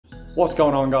What's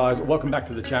going on, guys? Welcome back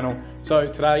to the channel.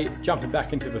 So today, jumping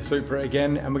back into the Supra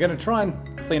again, and we're going to try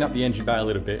and clean up the engine bay a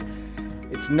little bit.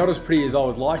 It's not as pretty as I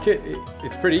would like it.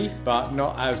 It's pretty, but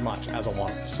not as much as I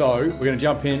want. So we're going to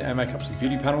jump in and make up some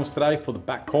beauty panels today for the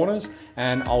back corners,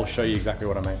 and I'll show you exactly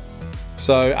what I mean.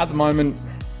 So at the moment,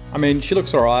 I mean, she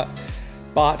looks all right,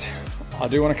 but I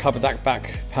do want to cover that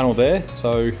back panel there.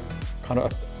 So kind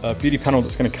of a beauty panel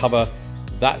that's going to cover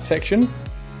that section,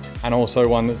 and also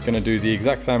one that's going to do the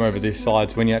exact same over this side.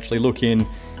 So when you actually look in,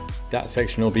 that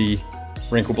section will be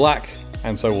wrinkle black,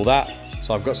 and so will that.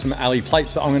 So I've got some alley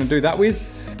plates that I'm going to do that with.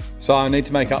 So I need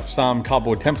to make up some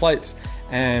cardboard templates,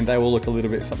 and they will look a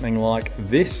little bit something like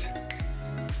this.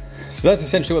 So that's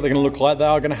essentially what they're going to look like. They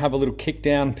are going to have a little kick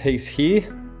down piece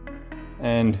here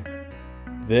and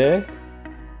there.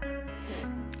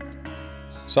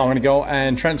 So I'm going to go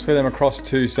and transfer them across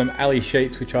to some alley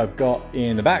sheets, which I've got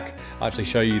in the back. I'll actually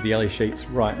show you the alley sheets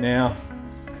right now.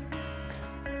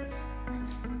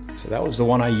 So that was the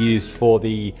one I used for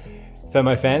the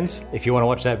thermo fans. If you want to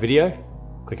watch that video,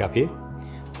 click up here.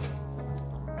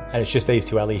 And it's just these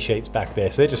two alley sheets back there.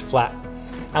 So they're just flat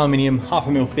aluminium,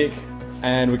 1/2 mil thick.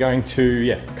 And we're going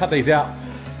to, cut these out,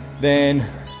 then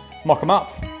mock them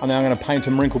up. And then I'm going to paint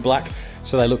them wrinkle black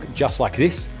so they look just like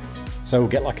this. So we'll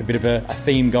get like a bit of a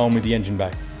theme going with the engine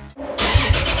bay.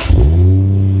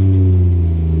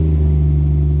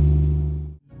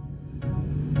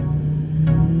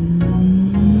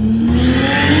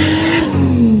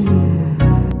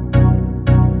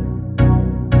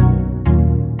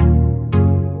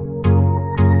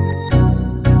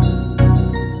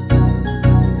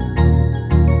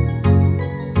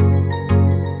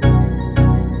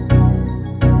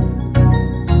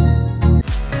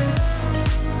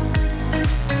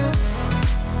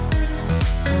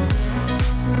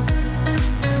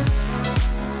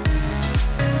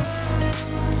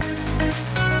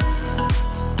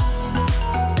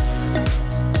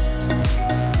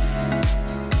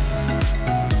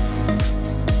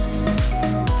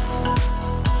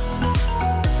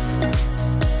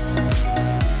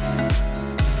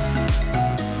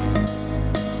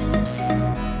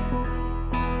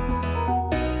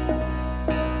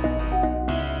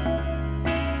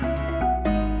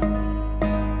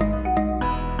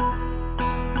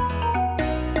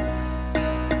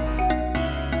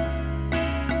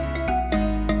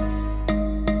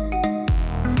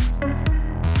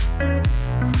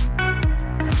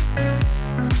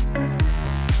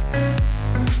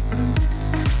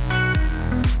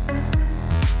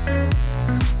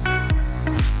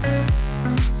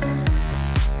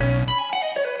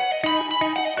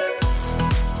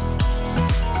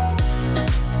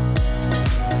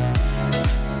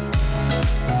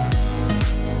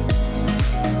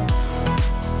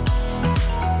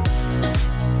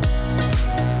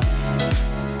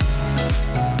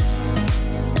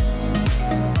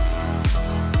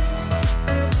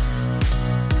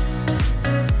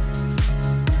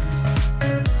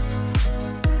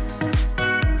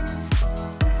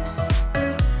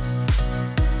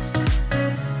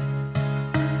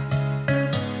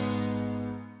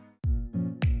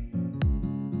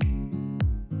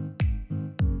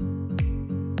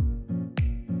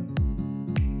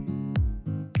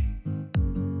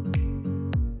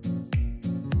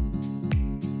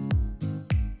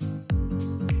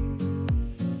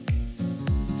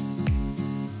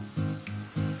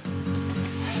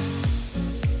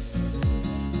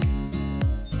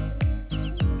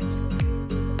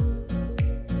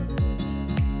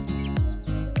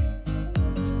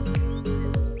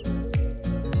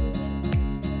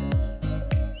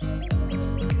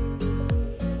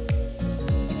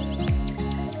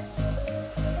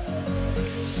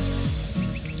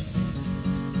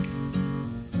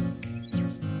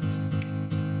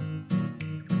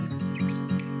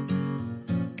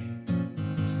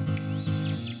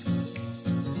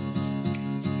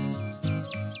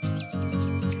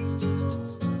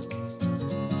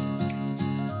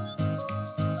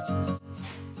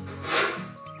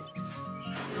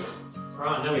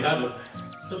 Alright, now we have it.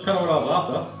 So that's kind of what I was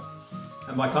after.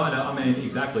 And by kind of, I mean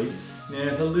exactly. Now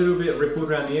it's a little bit rippled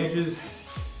around the edges.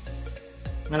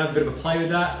 I'm gonna have a bit of a play with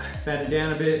that, sand it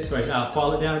down a bit,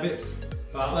 file it down a bit.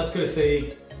 But let's go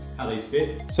see how these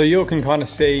fit. So you all can kind of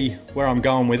see where I'm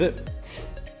going with it.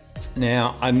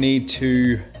 Now I need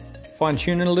to fine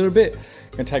tune it a little bit.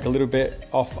 I'm gonna take a little bit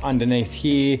off underneath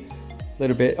here, a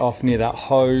little bit off near that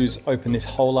hose, open this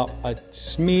hole up a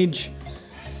smidge.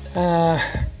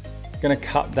 Gonna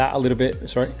cut that a little bit,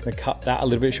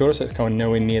 shorter so it's going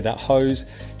nowhere near that hose.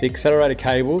 The accelerator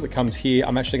cable that comes here,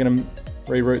 I'm actually gonna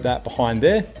reroute that behind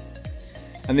there.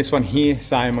 And this one here,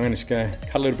 same, I'm just gonna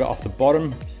cut a little bit off the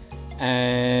bottom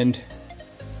and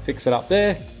fix it up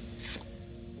there.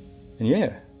 And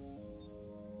yeah,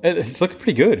 it's looking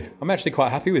pretty good. I'm actually quite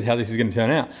happy with how this is going to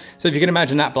turn out. So if you can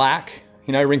imagine that black,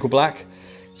 you know, wrinkle black,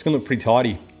 it's going to look pretty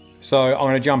tidy. So I'm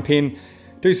going to jump in,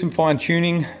 do some fine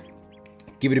tuning,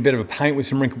 give it a bit of a paint with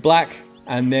some wrinkle black,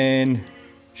 and then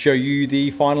show you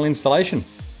the final installation.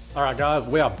 All right guys,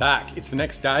 we are back. It's the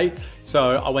next day.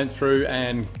 So I went through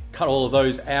and cut all of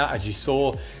those out. As you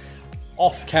saw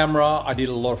off camera, I did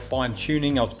a lot of fine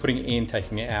tuning. I was putting it in,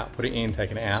 taking it out, putting it in,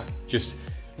 taking it out, just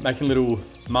making little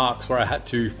marks where I had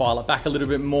to file it back a little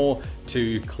bit more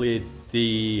to clear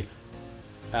the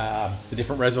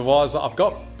different reservoirs that I've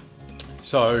got.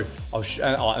 So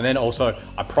and then also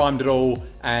I primed it all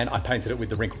and I painted it with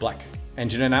the wrinkle black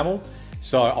engine enamel.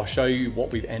 So I'll show you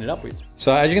what we've ended up with.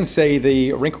 So as you can see,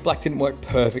 the wrinkle black didn't work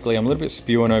perfectly. I'm a little bit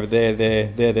spewing over there,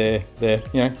 you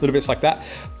know, little bits like that.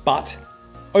 But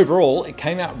overall, it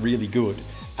came out really good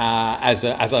as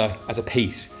a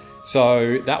piece.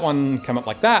 So that one came up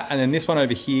like that, and then this one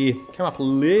over here came up a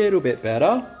little bit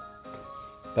better.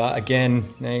 But again,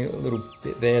 a little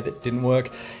bit there that didn't work.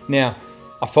 Now,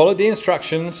 I followed the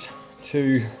instructions.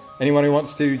 To anyone who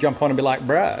wants to jump on and be like,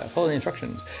 bruh, follow the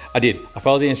instructions. I did. I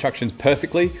followed the instructions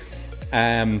perfectly.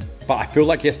 But I feel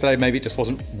like yesterday maybe it just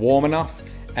wasn't warm enough,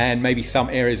 and maybe some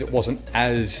areas it wasn't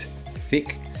as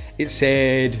thick. It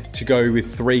said to go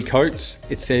with 3 coats.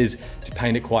 It says to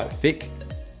paint it quite thick,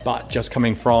 but just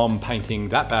coming from painting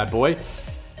that bad boy,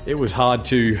 it was hard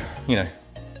to, you know,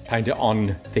 paint it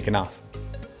on thick enough.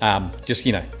 Just,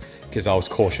 you know, because I was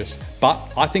cautious. But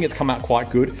I think it's come out quite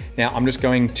good. Now I'm just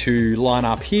going to line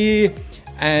up here,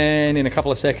 and in a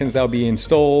couple of seconds they'll be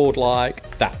installed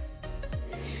like that.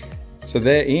 So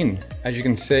they're in. As you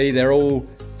can see, they're all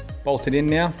bolted in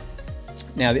now.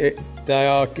 Now they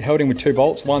are held in with 2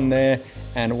 bolts, one there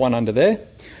and one under there.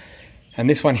 And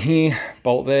this one here,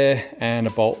 bolt there and a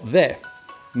bolt there.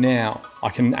 Now I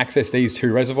can access these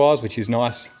 2 reservoirs, which is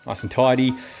nice and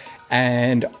tidy.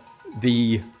 And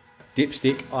the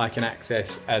dipstick I can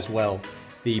access as well.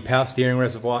 The power steering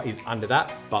reservoir is under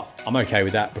that, but I'm okay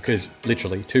with that because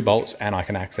literally 2 bolts and I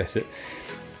can access it.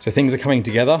 So things are coming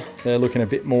together. They're looking a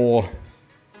bit more,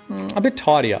 a bit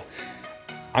tidier.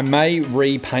 I may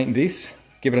repaint this,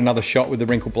 give it another shot with the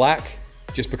wrinkle black,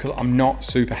 just because I'm not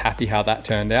super happy how that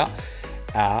turned out.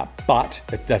 But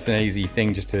that's an easy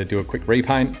thing just to do a quick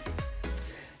repaint.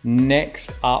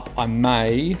 Next up, I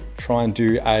may try and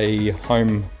do a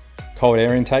home cold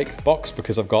air intake box,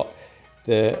 because I've got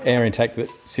the air intake that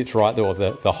sits right there, or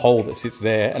the hole that sits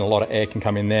there, and a lot of air can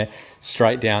come in there,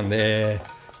 straight down there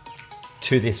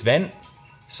to this vent.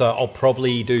 So I'll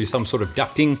probably do some sort of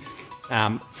ducting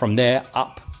from there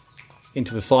up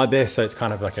into the side there, so it's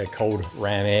kind of like a cold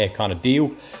ram air kind of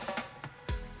deal.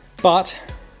 But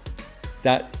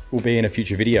that will be in a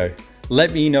future video.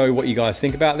 Let me know what you guys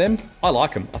think about them. I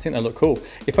like them, I think they look cool.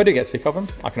 If I do get sick of them,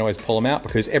 I can always pull them out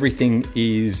because everything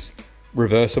is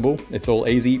reversible. It's all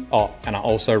easy. Oh, and I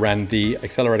also ran the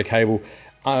accelerator cable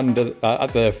under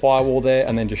at the firewall there,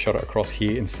 and then just shot it across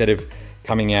here instead of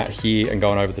coming out here and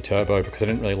going over the turbo, because I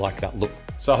didn't really like that look.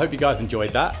 So I hope you guys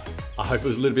enjoyed that. I hope it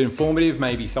was a little bit informative.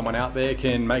 Maybe someone out there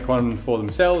can make one for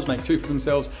themselves, make 2 for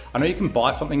themselves. I know you can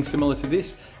buy something similar to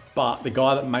this, but the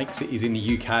guy that makes it is in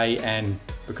the UK, and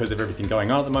because of everything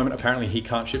going on at the moment, apparently he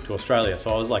can't ship to Australia.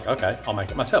 So I was like, okay, I'll make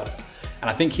it myself. And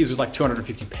I think his was like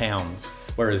 250 pounds,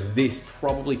 whereas this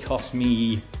probably cost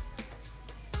me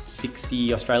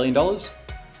 60 Australian dollars.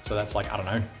 So that's like, I don't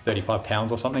know, 35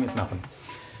 pounds or something, it's nothing.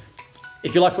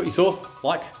 If you liked what you saw,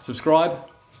 like, subscribe,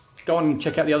 go on and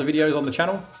check out the other videos on the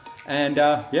channel. And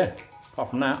yeah,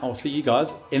 apart from that, I'll see you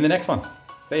guys in the next one.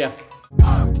 See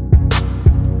ya.